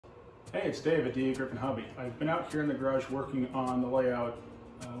Hey, it's Dave at Dagryffyn Hobby. I've been out here in the garage working on the layout,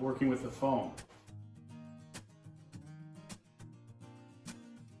 working with the foam.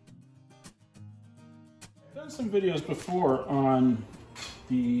 I've done some videos before on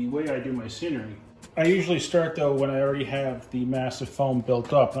the way I do my scenery. I usually start though when I already have the massive foam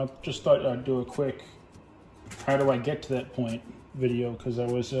built up. And I just thought I'd do a quick how do I get to that point video because I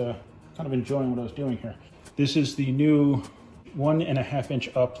was kind of enjoying what I was doing here. This is the new 1.5 inch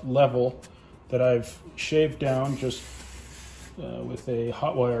up level that I've shaved down just with a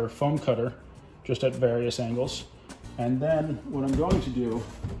hot wire foam cutter just at various angles. And then what I'm going to do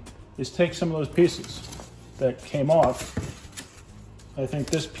is take some of those pieces that came off. I think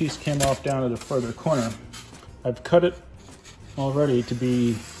this piece came off down at a further corner. I've cut it already to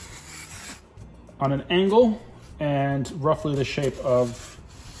be on an angle and roughly the shape of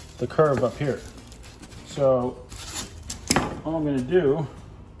the curve up here. So all I'm going to do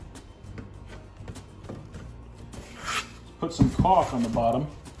is put some caulk on the bottom.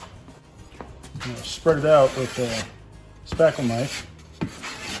 I'm going to spread it out with a spackle knife.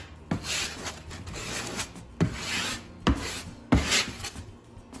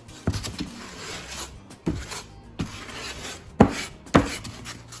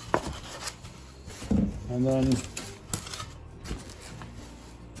 And then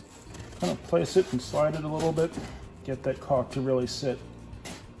kind of place it and slide it a little bit. Get that caulk to really sit.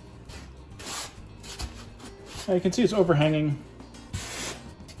 Now you can see it's overhanging.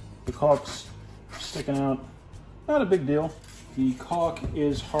 The caulk's sticking out. Not a big deal. The caulk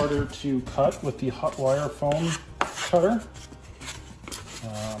is harder to cut with the hot wire foam cutter.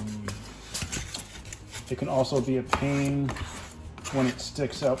 It can also be a pain when it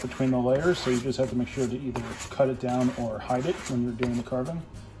sticks out between the layers, so you just have to make sure to either cut it down or hide it when you're doing the carving.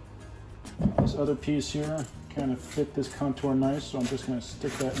 This other piece here kind of fit this contour nice, so I'm just going to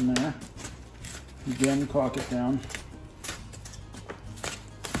stick that in there. Again, caulk it down.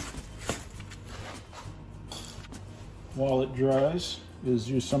 While it dries,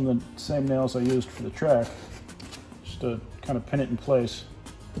 use some of the same nails I used for the track, just to kind of pin it in place.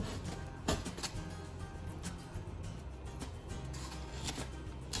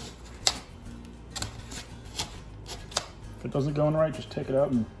 If it doesn't go in right, just take it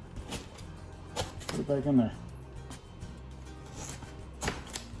out and put it back in there.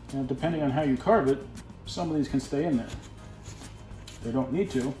 Now, depending on how you carve it, some of these can stay in there. They don't need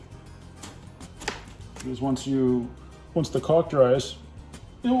to, because once the caulk dries,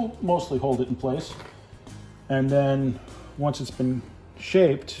 it'll mostly hold it in place. And then once it's been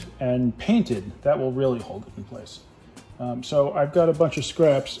shaped and painted, that will really hold it in place. So I've got a bunch of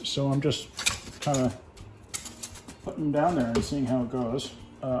scraps, so I'm just kind of putting them down there and seeing how it goes.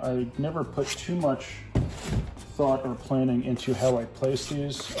 I never put too much thought or planning into how I place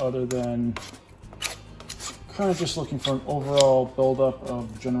these, other than kind of just looking for an overall buildup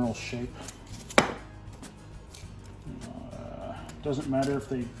of general shape. Doesn't matter if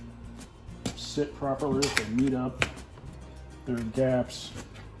they sit properly, if they meet up, there are gaps.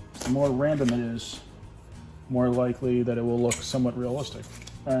 The more random it is, more likely that it will look somewhat realistic.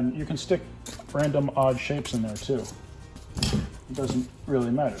 And you can stick random odd shapes in there too. It doesn't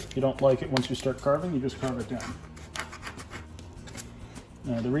really matter. If you don't like it once you start carving, you just carve it down.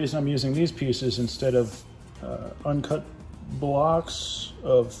 Now, the reason I'm using these pieces instead of uncut blocks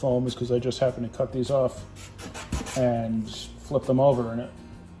of foam is because I just happen to cut these off and flip them over, and it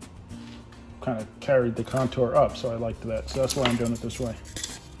kind of carried the contour up, so I liked that. So that's why I'm doing it this way.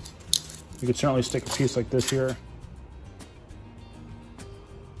 You could certainly stick a piece like this here.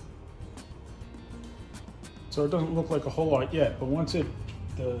 So it doesn't look like a whole lot yet, but once the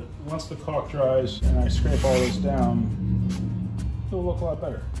caulk dries and I scrape all this down, it'll look a lot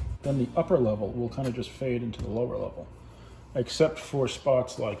better. Then the upper level will kind of just fade into the lower level. Except for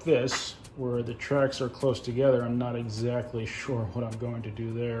spots like this, where the tracks are close together, I'm not exactly sure what I'm going to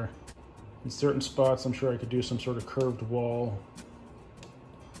do there. In certain spots, I'm sure I could do some sort of curved wall.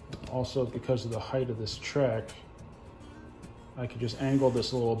 Also, because of the height of this track, I could just angle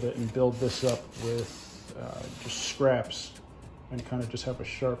this a little bit and build this up with just scraps and kind of just have a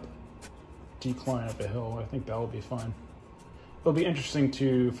sharp decline up a hill. I think that will be fine. It'll be interesting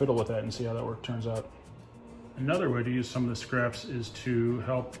to fiddle with that and see how that work turns out. Another way to use some of the scraps is to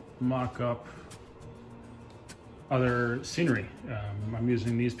help mock up other scenery. I'm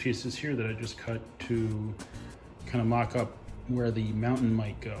using these pieces here that I just cut to kind of mock up where the mountain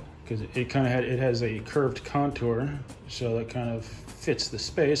might go, because it has a curved contour, so that kind of fits the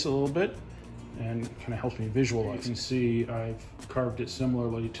space a little bit and kind of helps me visualize. You can see I've carved it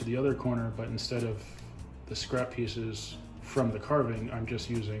similarly to the other corner, but instead of the scrap pieces from the carving, I'm just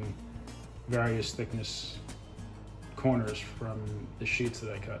using various thickness corners from the sheets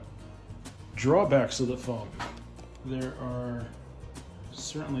that I cut. Drawbacks of the foam. There are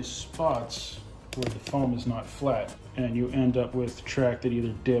certainly spots where the foam is not flat and you end up with track that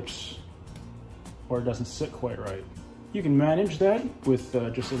either dips or doesn't sit quite right. You can manage that with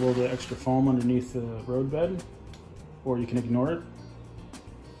just a little bit of extra foam underneath the road bed, or you can ignore it.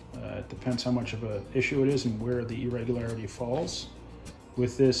 It depends how much of an issue it is and where the irregularity falls.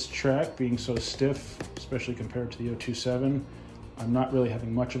 With this track being so stiff, especially compared to the 027, I'm not really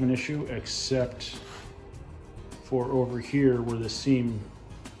having much of an issue, except for over here where the seam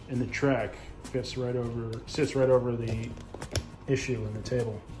in the track sits right over the issue in the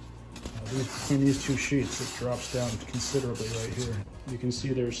table. Between these two sheets, it drops down considerably right here. You can see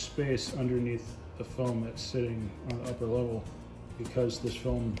there's space underneath the foam that's sitting on the upper level because this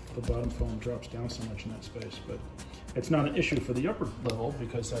foam, the bottom foam, drops down so much in that space. But it's not an issue for the upper level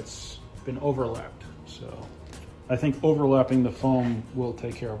because that's been overlapped. So I think overlapping the foam will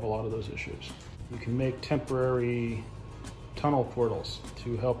take care of a lot of those issues. You can make temporary tunnel portals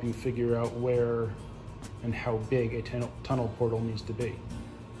to help you figure out where and how big a tunnel portal needs to be.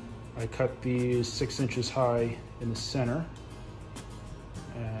 I cut these 6 inches high in the center,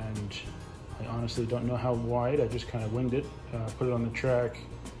 and I honestly don't know how wide. I just kind of winged it, put it on the track,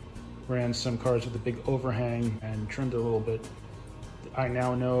 ran some cars with a big overhang and trimmed it a little bit. I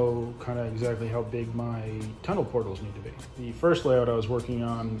now know kind of exactly how big my tunnel portals need to be. The first layout I was working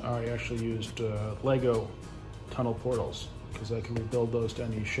on, I actually used Lego tunnel portals because I can rebuild those to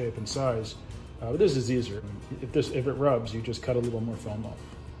any shape and size. But this is easier. If it rubs, you just cut a little more foam off.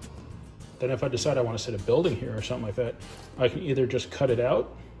 Then if I decide I want to set a building here or something like that, I can either just cut it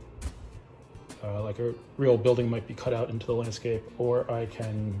out, like a real building might be cut out into the landscape, or I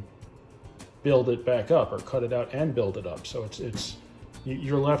can build it back up or cut it out and build it up. So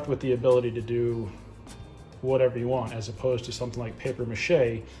you're left with the ability to do whatever you want, as opposed to something like paper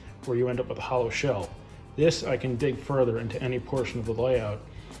mache where you end up with a hollow shell. This I can dig further into any portion of the layout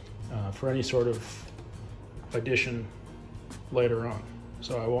for any sort of addition later on.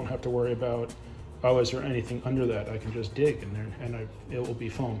 So I won't have to worry about, oh, is there anything under that? I can just dig in there and it will be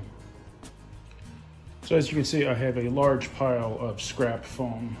foam. So as you can see, I have a large pile of scrap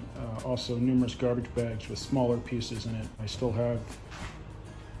foam, also numerous garbage bags with smaller pieces in it. I still have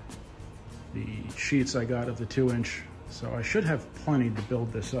the sheets I got of the 2-inch, so I should have plenty to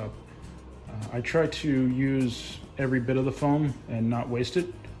build this up. I try to use every bit of the foam and not waste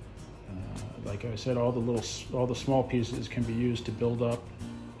it. Like I said, all the small pieces can be used to build up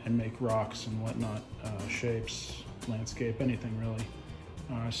and make rocks and whatnot, shapes, landscape, anything really.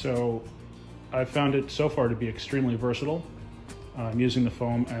 So I've found it so far to be extremely versatile. I'm using the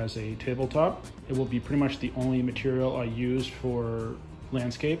foam as a tabletop. It will be pretty much the only material I use for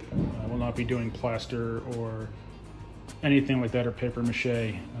landscape. I will not be doing plaster or anything like that, or paper mache.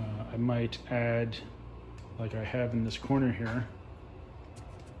 I might add, like I have in this corner here,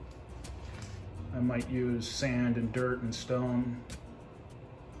 I might use sand and dirt and stone,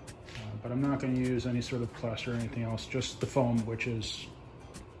 but I'm not going to use any sort of plaster or anything else, just the foam, which is,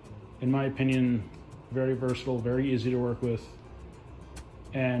 in my opinion, very versatile, very easy to work with,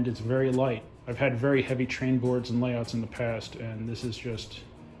 and it's very light. I've had very heavy train boards and layouts in the past, and this is just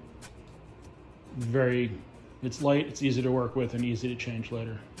it's light, it's easy to work with, and easy to change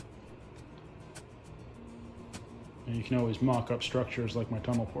later. And you can always mock up structures like my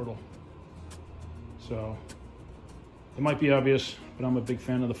tunnel portal. So it might be obvious, but I'm a big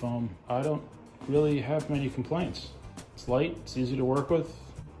fan of the foam. I don't really have many complaints. It's light, it's easy to work with,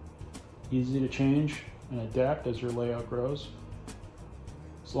 easy to change and adapt as your layout grows.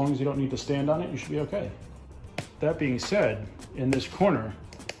 As long as you don't need to stand on it, you should be okay. That being said, in this corner,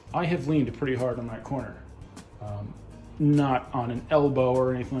 I have leaned pretty hard on that corner. Not on an elbow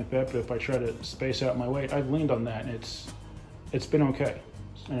or anything like that, but if I try to space out my weight, I've leaned on that and it's been okay.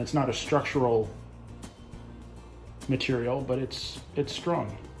 And it's not a structural material, but it's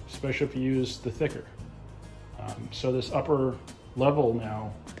strong, especially if you use the thicker. So this upper level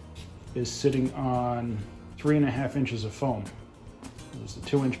now is sitting on 3.5 inches of foam. There's a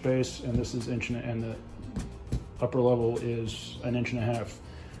 2-inch base, and this is and the upper level is 1.5 inches.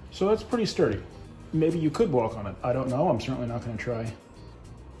 So that's pretty sturdy. Maybe you could walk on it. I don't know. I'm certainly not going to try.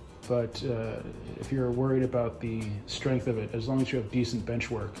 But if you're worried about the strength of it, as long as you have decent bench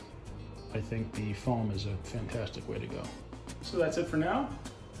work, I think the foam is a fantastic way to go. So that's it for now.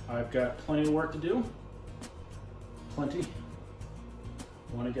 I've got plenty of work to do. Plenty.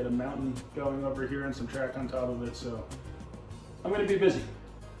 I want to get a mountain going over here and some track on top of it, so I'm going to be busy.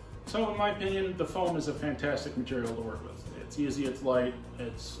 So in my opinion, the foam is a fantastic material to work with. It's easy, it's light,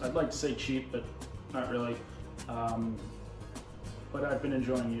 I'd like to say cheap, but not really. But I've been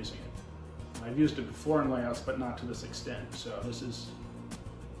enjoying using it. I've used it before in layouts, but not to this extent. So this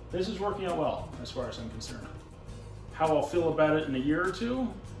is working out well as far as I'm concerned. How I'll feel about it in a year or two,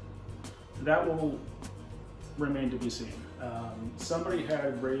 that will remain to be seen. Somebody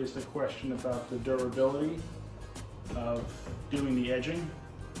had raised a question about the durability of doing the edging,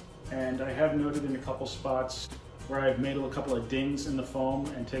 and I have noted in a couple spots where I've made a couple of dings in the foam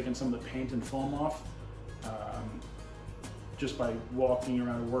and taken some of the paint and foam off just by walking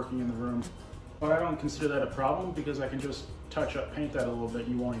around and working in the room. But I don't consider that a problem because I can just touch up, paint that a little bit,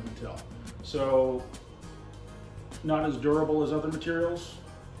 and you won't even tell. So not as durable as other materials,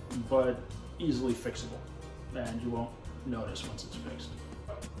 but easily fixable, and you won't notice once it's fixed.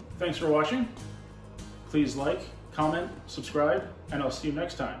 Thanks for watching. Please like, comment, subscribe, and I'll see you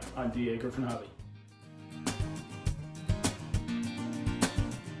next time on dagryffyn Hobby.